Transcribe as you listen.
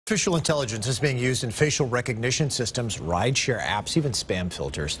Artificial intelligence is being used in facial recognition systems, rideshare apps, even spam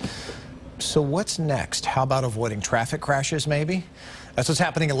filters. So what's next? How about avoiding traffic crashes, maybe? That's what's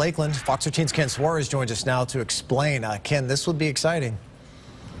happening in Lakeland. Fox 13's Ken Suarez joins us now to explain. Ken, this would be exciting.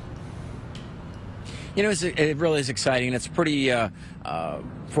 You know, it really is exciting. It's pretty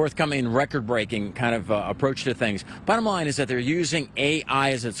forthcoming, record-breaking kind of approach to things. Bottom line is that they're using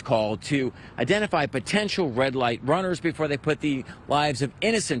AI, as it's called, to identify potential red light runners before they put the lives of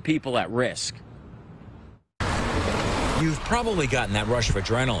innocent people at risk. You've probably gotten that rush of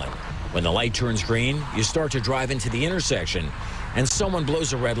adrenaline. When the light turns green, you start to drive into the intersection, and someone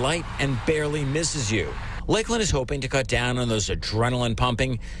blows a red light and barely misses you. Lakeland is hoping to cut down on those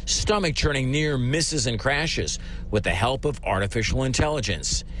adrenaline-pumping, stomach-churning near misses and crashes with the help of artificial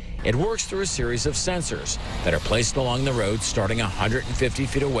intelligence. It works through a series of sensors that are placed along the road starting 150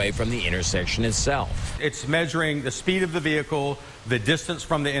 feet away from the intersection itself. It's measuring the speed of the vehicle, the distance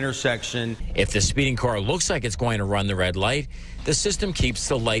from the intersection. If the speeding car looks like it's going to run the red light, the system keeps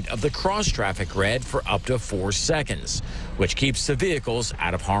the light of the cross-traffic red for up to 4 seconds, which keeps the vehicles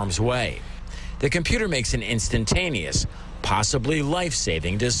out of harm's way. The computer makes an instantaneous, possibly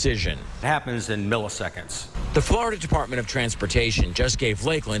life-saving decision. It happens in milliseconds. The Florida Department of Transportation just gave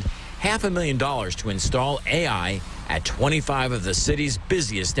Lakeland $500,000 to install AI at 25 of the city's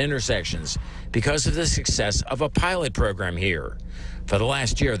busiest intersections because of the success of a pilot program here. For the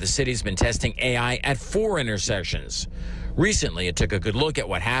last year, the city's been testing AI at 4 intersections. Recently, it took a good look at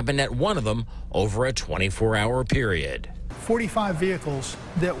what happened at one of them over a 24-hour period. 45 vehicles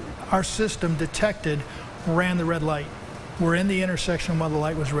that our system detected ran the red light. Were in the intersection while the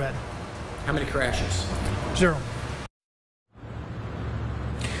light was red. How many crashes? 0.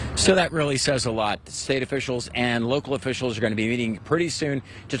 So that really says a lot. State officials and local officials are going to be meeting pretty soon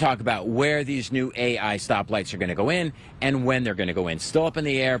to talk about where these new AI stoplights are going to go in and when they're going to go in. Still up in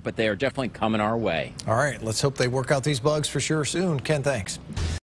the air, but they are definitely coming our way. All right, let's hope they work out these bugs for sure soon. Ken, thanks.